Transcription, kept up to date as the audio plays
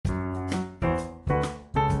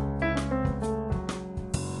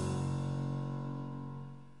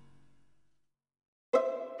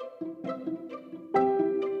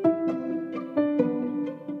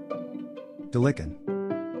Delichon.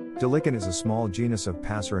 Delichon is a small genus of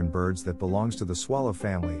passerine birds that belongs to the swallow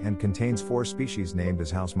family and contains 4 species named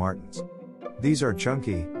as house martins. These are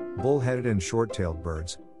chunky, bull-headed and short-tailed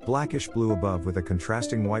birds, blackish blue above with a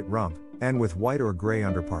contrasting white rump, and with white or gray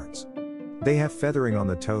underparts. They have feathering on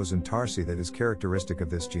the toes and tarsi that is characteristic of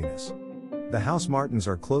this genus. The house martins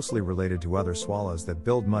are closely related to other swallows that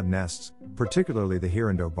build mud nests, particularly the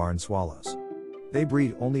Hirundo barn swallows. They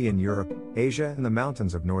breed only in Europe, Asia and the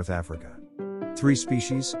mountains of North Africa. 3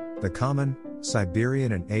 species, the common,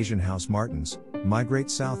 Siberian and Asian house martins, migrate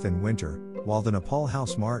south in winter, while the Nepal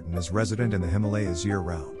house martin is resident in the Himalayas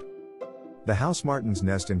year-round. The house martins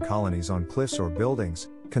nest in colonies on cliffs or buildings,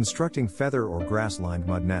 constructing feather or grass-lined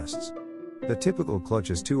mud nests. The typical clutch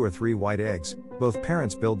is 2 or 3 white eggs. Both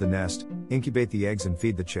parents build the nest, incubate the eggs and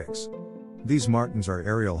feed the chicks. These martins are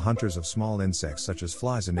aerial hunters of small insects such as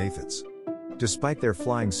flies and aphids. Despite their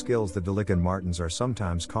flying skills, the Delichon martins are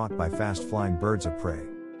sometimes caught by fast-flying birds of prey.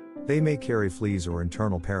 They may carry fleas or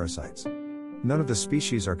internal parasites. None of the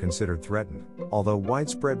species are considered threatened, although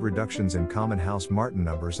widespread reductions in common house martin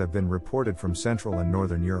numbers have been reported from Central and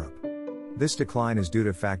Northern Europe. This decline is due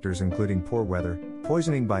to factors including poor weather,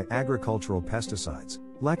 poisoning by agricultural pesticides,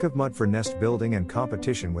 lack of mud for nest building and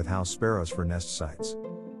competition with house sparrows for nest sites.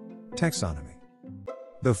 Taxonomy.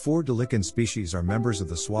 The 4 Delichon species are members of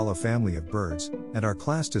the swallow family of birds, and are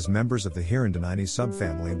classed as members of the Hirundinini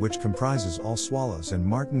subfamily, which comprises all swallows and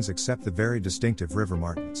martins except the very distinctive river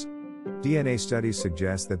martins. DNA studies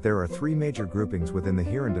suggest that there are 3 major groupings within the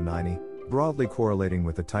Hirundinini, broadly correlating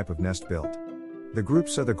with the type of nest built. The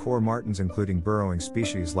groups are the core martins, including burrowing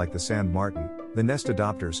species like the sand martin, the nest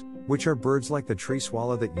adopters, which are birds like the tree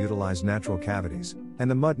swallow that utilize natural cavities,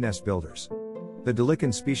 and the mud nest builders. The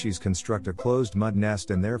Delichon species construct a closed mud nest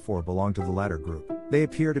and therefore belong to the latter group. They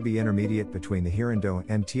appear to be intermediate between the Hirundo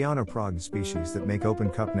and Tianoprogn species that make open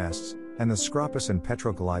cup nests, and the Scropus and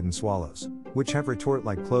Petrocalidon swallows, which have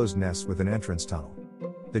retort-like closed nests with an entrance tunnel.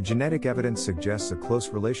 The genetic evidence suggests a close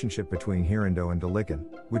relationship between Hirundo and Delichon,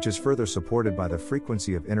 which is further supported by the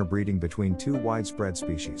frequency of interbreeding between 2 widespread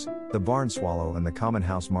species, the barn swallow and the common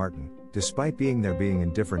house martin, despite being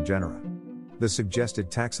in different genera. The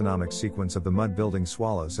suggested taxonomic sequence of the mud-building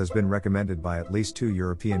swallows has been recommended by at least 2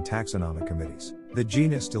 European taxonomic committees. The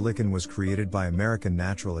genus Delichon was created by American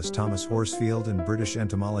naturalist Thomas Horsfield and British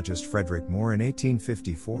entomologist Frederick Moore in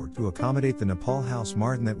 1854 to accommodate the Nepal house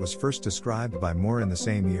martin that was first described by Moore in the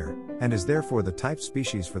same year, and is therefore the type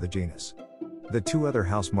species for the genus. The 2 other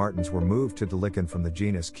house martins were moved to Delichon from the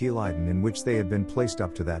genus Chelidon, in which they had been placed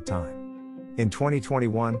up to that time. In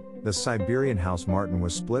 2021, the Siberian house martin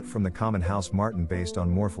was split from the common house martin based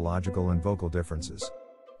on morphological and vocal differences.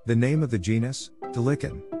 The name of the genus,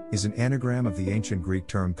 Delichon, is an anagram of the ancient Greek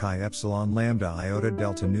term chi epsilon lambda iota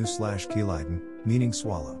delta nu / Chelidon, meaning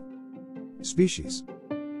swallow. Species.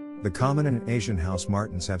 The common and Asian house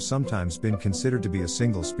martins have sometimes been considered to be a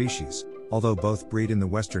single species, although both breed in the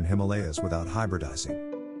western Himalayas without hybridizing.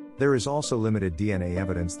 There is also limited DNA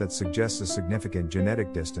evidence that suggests a significant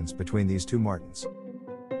genetic distance between these 2 martins.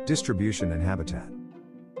 Distribution and habitat.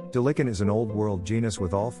 Delichon is an Old World genus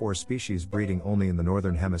with all 4 species breeding only in the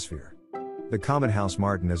northern hemisphere. The common house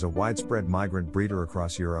martin is a widespread migrant breeder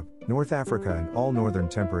across Europe, North Africa and all northern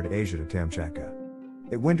temperate Asia to Kamchatka.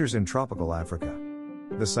 It winters in tropical Africa.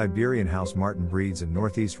 The Siberian house martin breeds in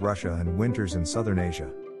northeast Russia and winters in southern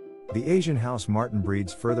Asia. The Asian house martin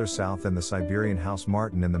breeds further south than the Siberian house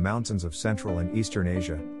martin in the mountains of Central and Eastern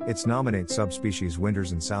Asia. Its nominate subspecies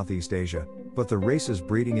winters in Southeast Asia, but the races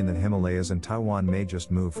breeding in the Himalayas and Taiwan may just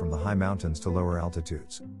move from the high mountains to lower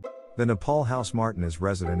altitudes. The Nepal house martin is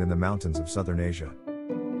resident in the mountains of Southern Asia.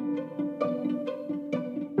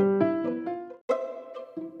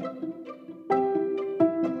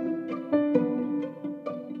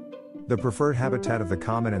 The preferred habitat of the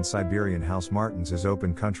common and Siberian house martins is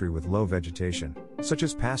open country with low vegetation, such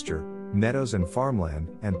as pasture, meadows and farmland,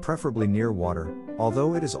 and preferably near water,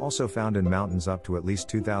 although it is also found in mountains up to at least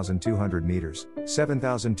 2,200 meters,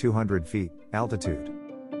 7,200 feet, altitude.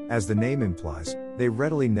 As the name implies, they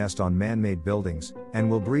readily nest on man-made buildings,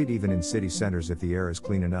 and will breed even in city centers if the air is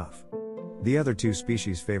clean enough. The other 2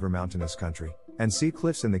 species favor mountainous country, and sea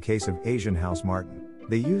cliffs in the case of Asian house martin.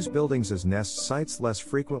 They use buildings as nest sites less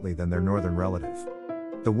frequently than their northern relative.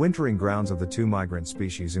 The wintering grounds of the 2 migrant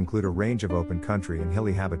species include a range of open country and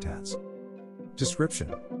hilly habitats.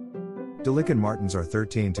 Description. Delichon martins are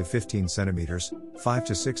 13 to 15 centimeters, 5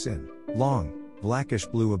 to 6 in, long, blackish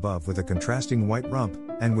blue above with a contrasting white rump,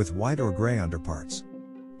 and with white or gray underparts.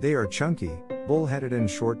 They are chunky, bull-headed and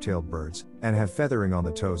short-tailed birds, and have feathering on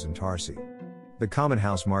the toes and tarsi. The common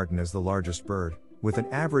house martin is the largest bird, with an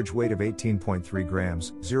average weight of 18.3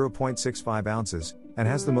 grams, 0.65 ounces, and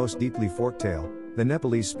has the most deeply forked tail. The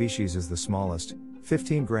Nepalese species is the smallest,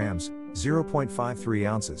 15 grams, 0.53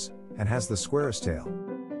 ounces, and has the squarest tail.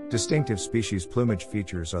 Distinctive species plumage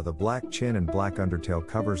features are the black chin and black undertail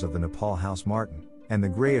covers of the Nepal house martin, and the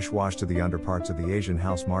grayish wash to the underparts of the Asian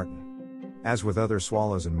house martin. As with other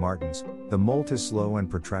swallows and martins, the molt is slow and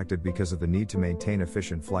protracted because of the need to maintain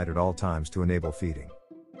efficient flight at all times to enable feeding.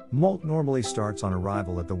 Molt normally starts on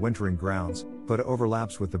arrival at the wintering grounds, but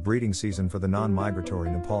overlaps with the breeding season for the non-migratory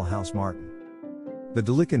Nepal house martin. The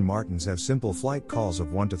Delichon martins have simple flight calls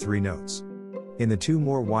of 1 to 3 notes. In the two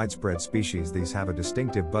more widespread species, these have a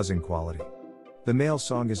distinctive buzzing quality. The male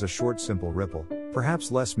song is a short simple ripple,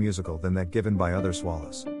 perhaps less musical than that given by other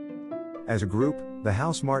swallows. As a group, the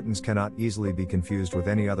house martins cannot easily be confused with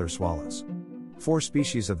any other swallows. 4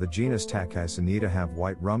 species of the genus Tachysinida have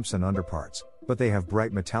white rumps and underparts, but they have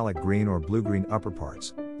bright metallic green or blue-green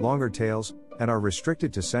upperparts, longer tails, and are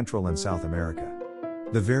restricted to Central and South America.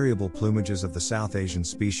 The variable plumages of the South Asian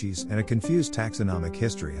species and a confused taxonomic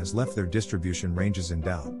history has left their distribution ranges in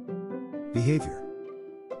doubt. Behavior.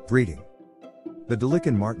 Breeding. The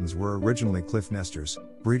Delichon martins were originally cliff nesters,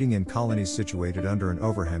 breeding in colonies situated under an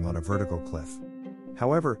overhang on a vertical cliff.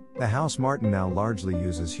 However, the house martin now largely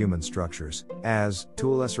uses human structures, as,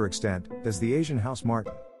 to a lesser extent, does the Asian house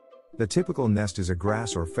martin. The typical nest is a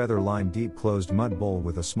grass or feather-lined deep closed mud bowl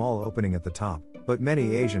with a small opening at the top, but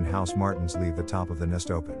many Asian house martins leave the top of the nest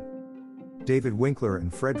open. David Winkler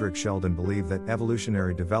and Frederick Sheldon believe that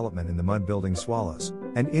evolutionary development in the mud-building swallows,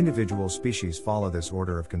 and individual species follow this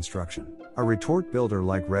order of construction. A retort builder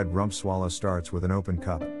like red rump swallow starts with an open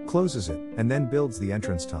cup, closes it, and then builds the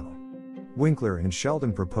entrance tunnel. Winkler and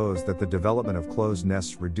Sheldon proposed that the development of closed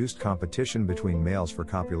nests reduced competition between males for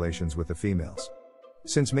copulations with the females.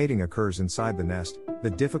 Since mating occurs inside the nest, the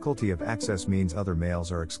difficulty of access means other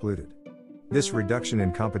males are excluded. This reduction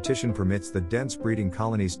in competition permits the dense breeding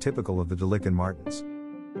colonies typical of the Delichon martins.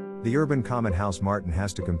 The urban common house martin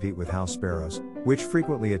has to compete with house sparrows, which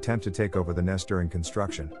frequently attempt to take over the nest during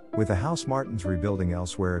construction, with the house martins rebuilding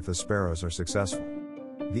elsewhere if the sparrows are successful.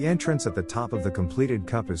 The entrance at the top of the completed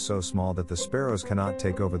cup is so small that the sparrows cannot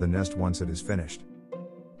take over the nest once it is finished.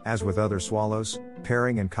 As with other swallows,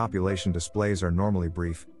 pairing and copulation displays are normally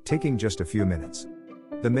brief, taking just a few minutes.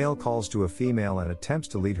 The male calls to a female and attempts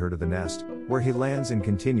to lead her to the nest, where he lands and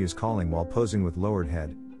continues calling while posing with lowered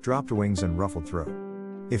head, dropped wings and ruffled throat.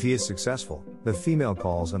 If he is successful, the female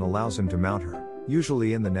calls and allows him to mount her,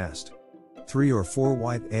 usually in the nest. 3 or 4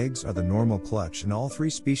 white eggs are the normal clutch, and all 3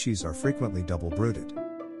 species are frequently double-brooded.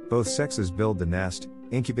 Both sexes build the nest,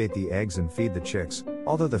 incubate the eggs and feed the chicks,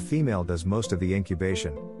 although the female does most of the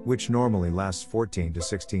incubation, which normally lasts 14 to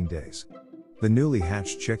 16 days. The newly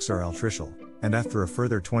hatched chicks are altricial, and after a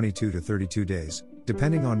further 22 to 32 days,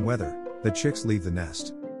 depending on weather, the chicks leave the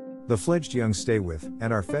nest. The fledged young stay with,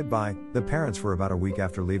 and are fed by, the parents for about a week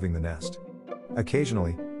after leaving the nest.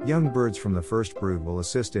 Occasionally, young birds from the first brood will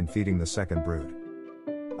assist in feeding the second brood.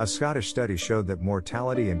 A Scottish study showed that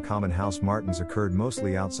mortality in common house martins occurred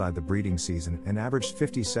mostly outside the breeding season and averaged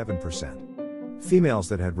 57%. Females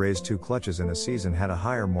that had raised 2 clutches in a season had a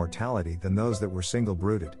higher mortality than those that were single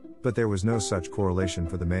brooded, but there was no such correlation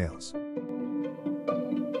for the males.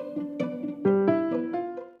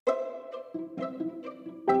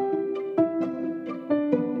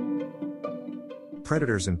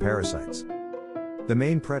 Predators and parasites. The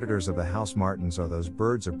main predators of the house martins are those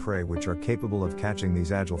birds of prey which are capable of catching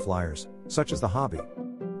these agile flyers, such as the hobby.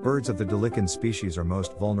 Birds of the Delichon species are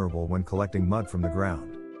most vulnerable when collecting mud from the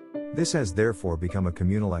ground. This has therefore become a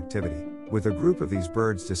communal activity, with a group of these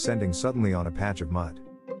birds descending suddenly on a patch of mud.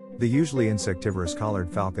 The usually insectivorous collared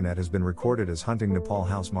falconet has been recorded as hunting Nepal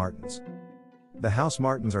house martins. The house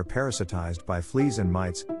martins are parasitized by fleas and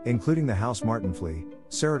mites, including the house martin flea,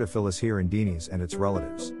 Ceratophilus hirundinus, and its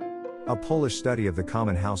relatives. A Polish study of the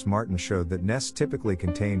common house martin showed that nests typically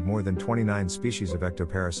contained more than 29 species of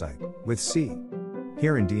ectoparasite, with C.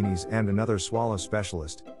 hirundinus and another swallow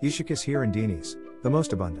specialist, Aeschychus hirundinus, the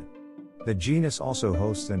most abundant. The genus also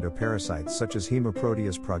hosts endoparasites such as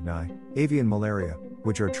Hemoproteus progni, avian malaria,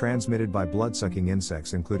 which are transmitted by blood-sucking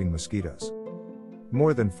insects including mosquitoes.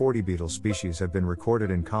 More than 40 beetle species have been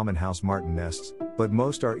recorded in common house martin nests, but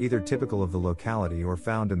most are either typical of the locality or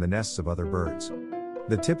found in the nests of other birds.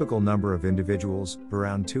 The typical number of individuals,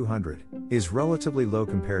 around 200, is relatively low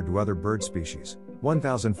compared to other bird species,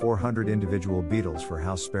 1,400 individual beetles for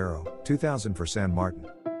house sparrow, 2,000 for sand martin.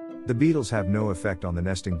 The beetles have no effect on the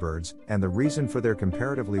nesting birds, and the reason for their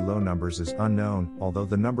comparatively low numbers is unknown, although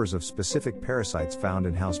the numbers of specific parasites found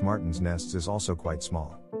in house martins' nests is also quite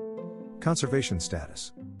small. Conservation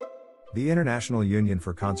status. The International Union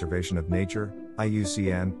for Conservation of Nature,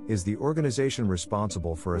 IUCN, is the organization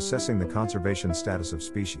responsible for assessing the conservation status of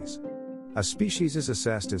species. A species is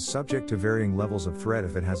assessed as subject to varying levels of threat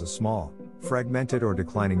if it has a small, fragmented or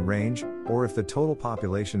declining range, or if the total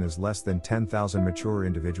population is less than 10,000 mature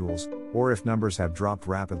individuals, or if numbers have dropped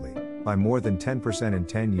rapidly, by more than 10% in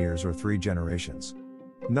 10 years or 3 generations.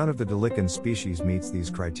 None of the Delichon species meets these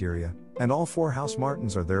criteria, and all 4 house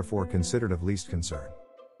martins are therefore considered of least concern.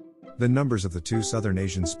 The numbers of the 2 southern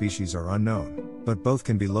Asian species are unknown, but both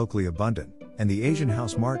can be locally abundant, and the Asian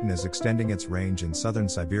house martin is extending its range in southern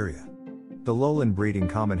Siberia. The lowland breeding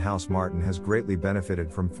common house martin has greatly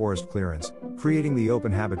benefited from forest clearance, creating the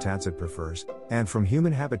open habitats it prefers, and from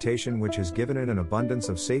human habitation which has given it an abundance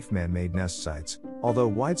of safe man-made nest sites, although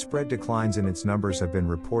widespread declines in its numbers have been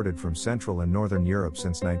reported from Central and Northern Europe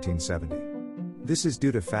since 1970. This is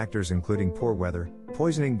due to factors including poor weather,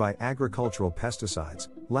 poisoning by agricultural pesticides,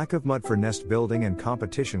 lack of mud for nest building and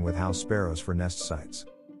competition with house sparrows for nest sites.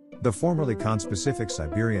 The formerly conspecific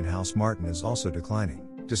Siberian house martin is also declining.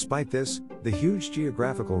 Despite this, the huge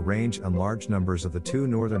geographical range and large numbers of the 2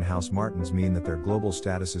 northern house martins mean that their global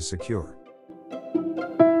status is secure.